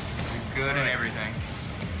 We're good at everything.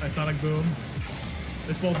 Nice sonic boom.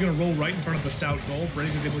 This ball's going to roll right in front of the Stout goal.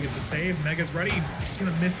 Brady was able to get the save. Mega's ready. Just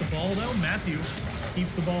going to miss the ball, though. Matthew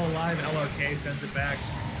keeps the ball alive. LRK sends it back.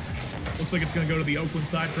 Looks like it's going to go to the Oakland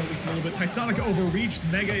side for at least a little bit. Tysonic overreached.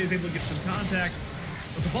 Mega is able to get some contact.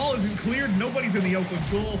 But the ball isn't cleared. Nobody's in the Oakland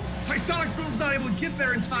goal. Tysonic Boom's not able to get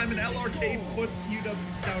there in time, and LRK puts UW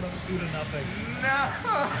Stout up 2-0. No!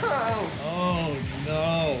 Oh,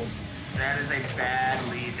 no. That is a bad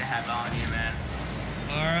lead to have on you, man.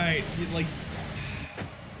 All right. Like,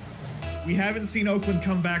 we haven't seen Oakland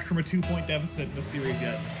come back from a 2-point deficit in the series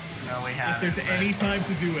yet. No, we haven't. If there's any time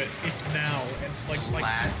to do it, it's now. And like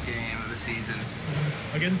last game of the season.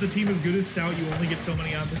 Against a team as good as Stout, you only get so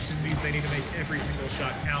many opportunities. They need to make every single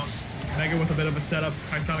shot count. Mega with a bit of a setup.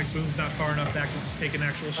 Tysonic Boom's not far enough back to take an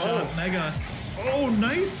actual shot. Mega. Oh,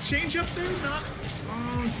 nice change up there. Not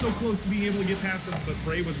so close to being able to get past him, but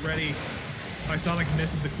Bray was ready. Sonic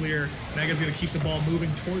misses the clear. Mega's going to keep the ball moving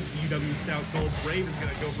towards the UW Stout goal. Brave is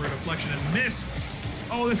going to go for a deflection and miss.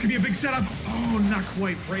 Oh, this could be a big setup. Oh, not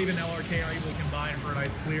quite. Brave and LRK are able to combine for a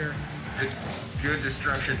nice clear. Good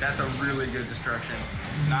destruction. That's a really good destruction.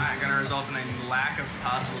 Not going to result in a lack of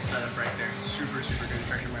possible setup right there. Super good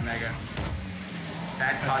destruction by Mega.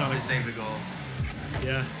 That possibly saved the goal.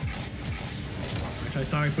 Yeah.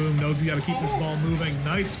 Sonic Boom knows he's got to keep this ball moving.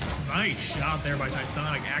 Nice shot there by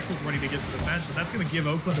Sonic. Axel's ready to get to the bench, but that's going to give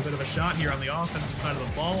Oakland a bit of a shot here on the offensive side of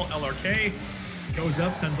the ball. LRK goes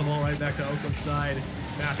up, sends the ball right back to Oakland's side.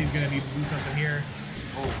 Matthew's going to need to do something here.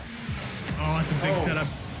 Oh, that's a big setup.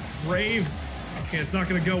 Brave. Okay, it's not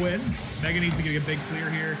going to go in. Mega needs to get a big clear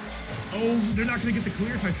here. Oh, they're not going to get the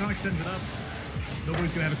clear. Sonic sends it up.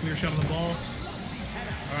 Nobody's going to have a clear shot on the ball.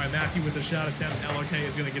 All right, Matthew with the shot attempt. LRK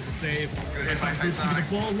is going to get the save. Sonic's keeping the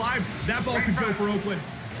ball alive. That ball could go for Oakland.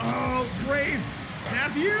 Oh, Brave.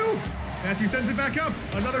 Matthew sends it back up.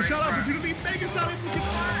 Another shot opportunity. Mega's not able to get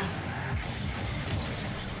that.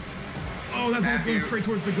 Oh, that ball's going straight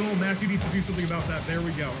towards the goal. Matthew needs to do something about that. There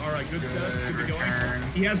we go. All right, good setup. Should be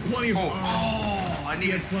going. He has plenty of. I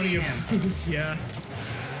need to see him. Yeah.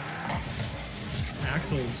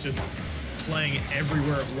 Axel's just playing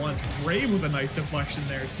everywhere at once. Brave with a nice deflection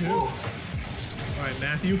there too. All right,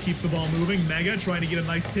 Matthew keeps the ball moving. Mega trying to get a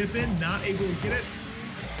nice tip in, not able to get it.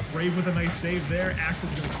 Brave with a nice save there.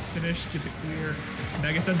 Axel's gonna finish, get the clear.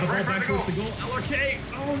 Mega sends the ball back towards the goal. LRK,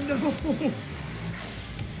 oh no!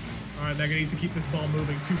 All right, Mega needs to keep this ball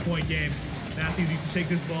moving. 2-point game. Matthew needs to take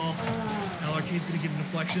this ball. LRK's gonna get a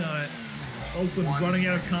deflection on it. Oakland running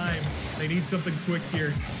out of time. They need something quick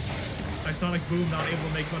here. Sonic Boom not able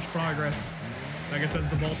to make much progress. Mega sends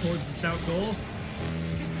the ball towards the Stout goal.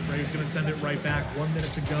 Brave's going to send it right back. 1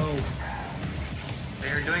 minute to go.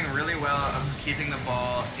 They're doing really well of keeping the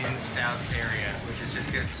ball in Stout's area, which is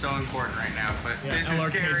just so important right now. But this is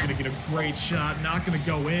scary. LRK's going to get a great shot. Not going to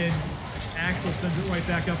go in. Axel sends it right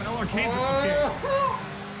back up. LRK's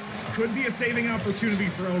could be a saving opportunity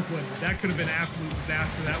for Oakland. That could have been absolute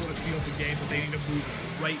disaster. That would have sealed the game, but they need to move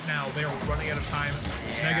right now. They are running out of time.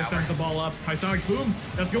 Mega sends the ball up. Sonic Boom,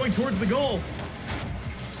 that's going towards the goal.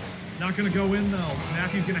 Not going to go in, though.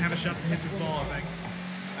 Matthew's going to have a shot to hit this ball, I think.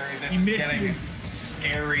 This is getting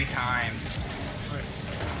scary times. All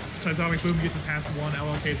right. Sonic Boom gets it past one.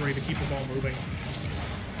 LRK's ready to keep the ball moving.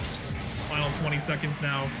 Final 20 seconds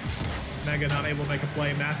now. Mega not able to make a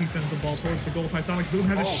play. Matthew sends the ball towards the goal. Sonic Boom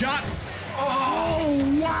has a shot.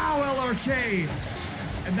 Oh, wow, LRK.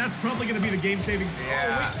 And that's probably going to be the game-saving. Yeah.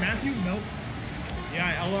 Oh, wait, Matthew? Nope.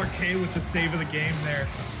 Yeah, LRK with the save of the game there.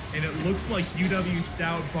 And it looks like UW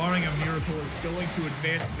Stout, barring a miracle, is going to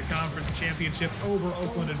advance to the conference championship over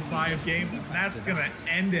Oakland in 5 games. And that's going to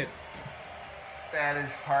end it. That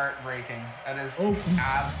is heartbreaking. That is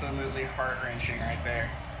absolutely heart-wrenching right there.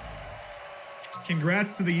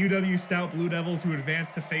 Congrats to the UW Stout Blue Devils who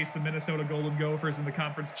advanced to face the Minnesota Golden Gophers in the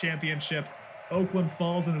conference championship. Oakland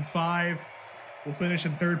falls in 5. Will finish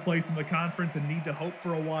in 3rd place in the conference and need to hope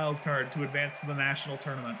for a wild card to advance to the national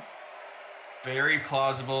tournament. Very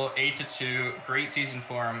plausible, 8-2, great season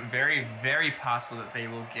for them. Very possible that they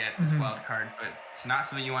will get this wild card, but it's not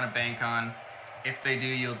something you want to bank on. If they do,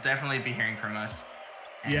 you'll definitely be hearing from us.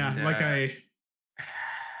 And,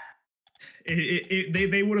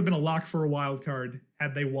 they would have been a lock for a wild card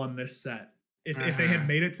had they won this set. If they had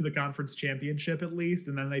made it to the conference championship at least,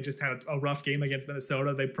 and then they just had a rough game against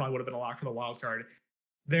Minnesota, they probably would have been a lock for the wild card.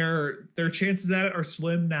 Their chances at it are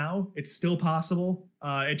slim now. It's still possible.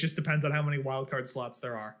 It just depends on how many wild card slots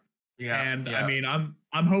there are. I mean, I'm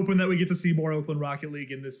hoping that we get to see more Oakland Rocket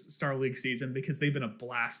League in this Star League season because they've been a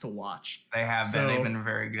blast to watch. They have been. They've been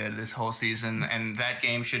very good this whole season, and that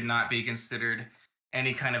game should not be considered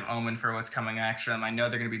any kind of omen for what's coming after them. I know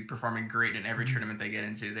they're going to be performing great in every tournament they get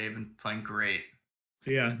into. They've been playing great.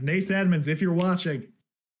 So yeah, NACE admins, if you're watching,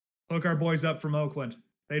 hook our boys up from Oakland.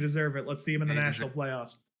 They deserve it. Let's see them in the national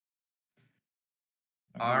playoffs.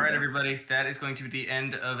 All right, everybody. That is going to be the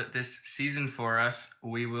end of this season for us.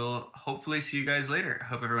 We will hopefully see you guys later.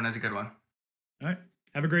 Hope everyone has a good one. All right.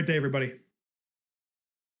 Have a great day, everybody.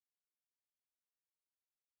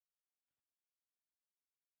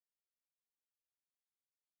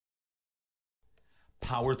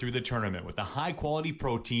 Power through the tournament with the high-quality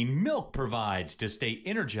protein milk provides to stay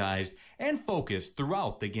energized and focused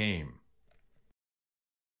throughout the game.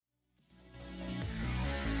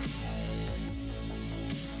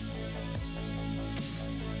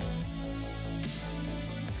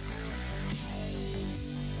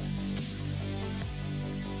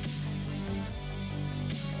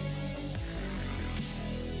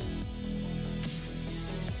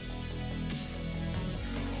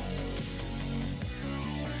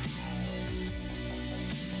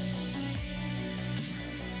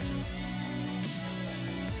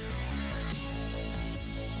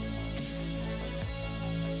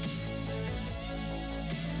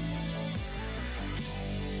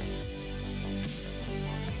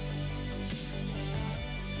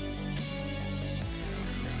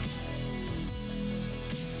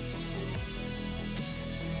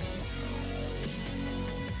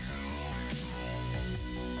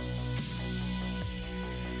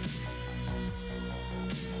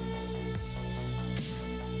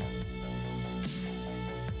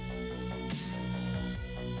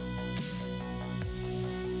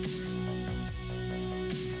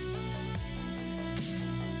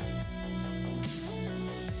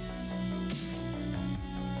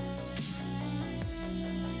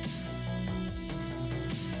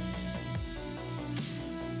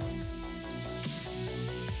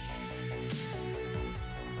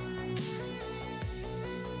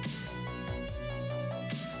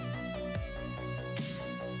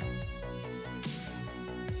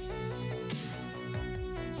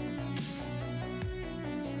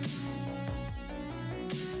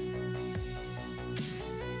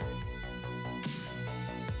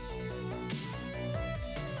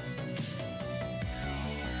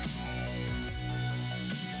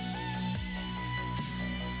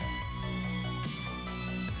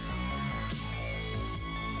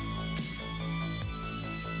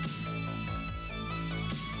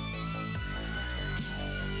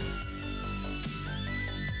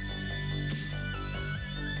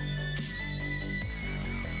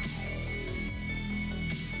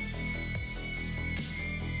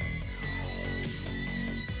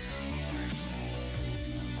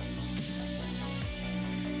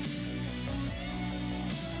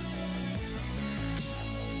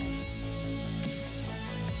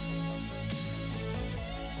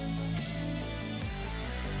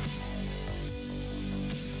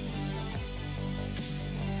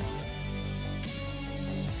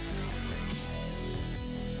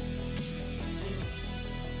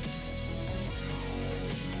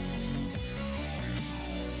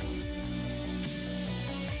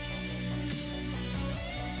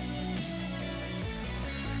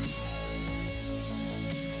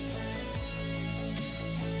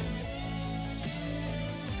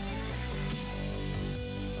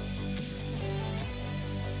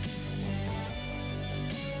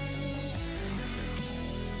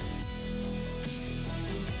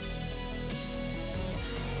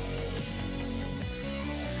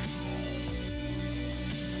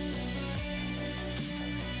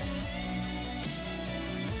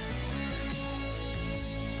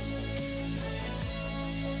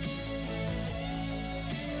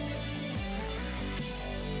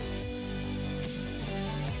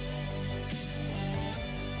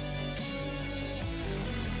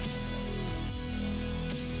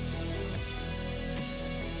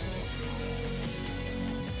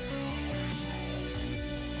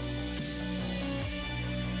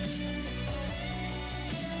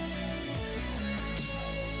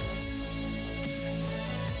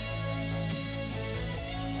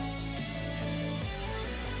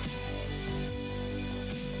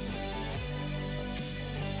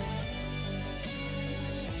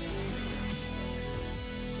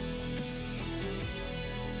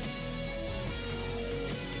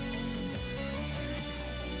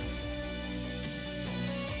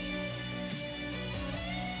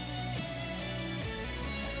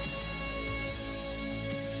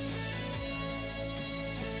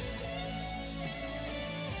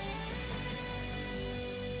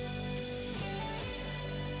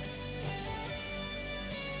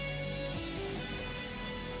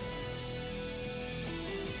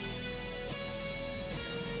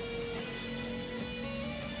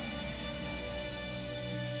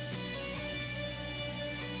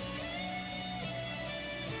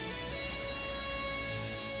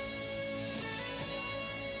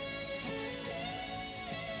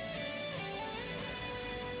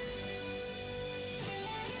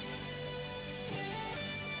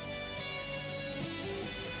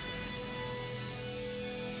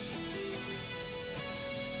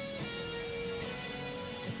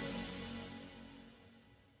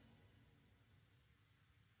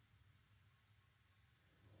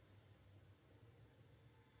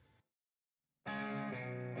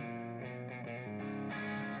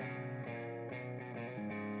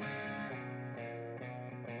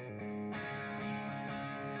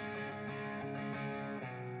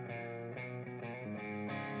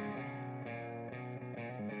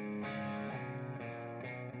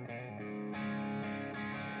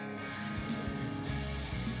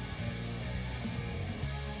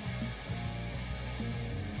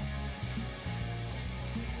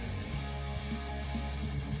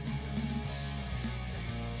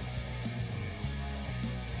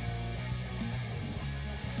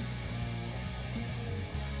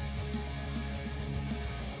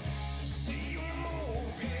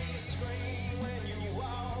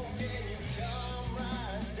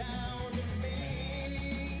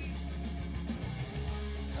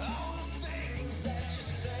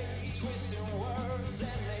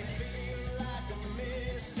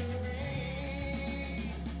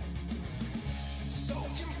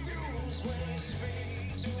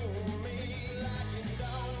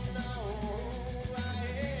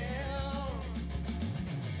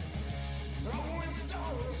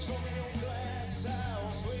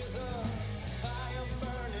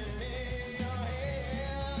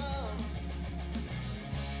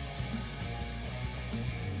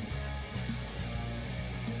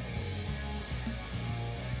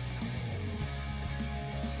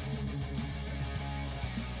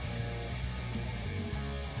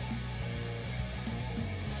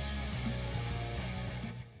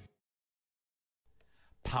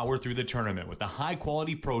 power through the tournament with the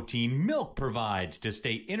high-quality protein Milk provides to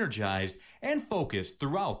stay energized and focused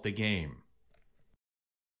throughout the game.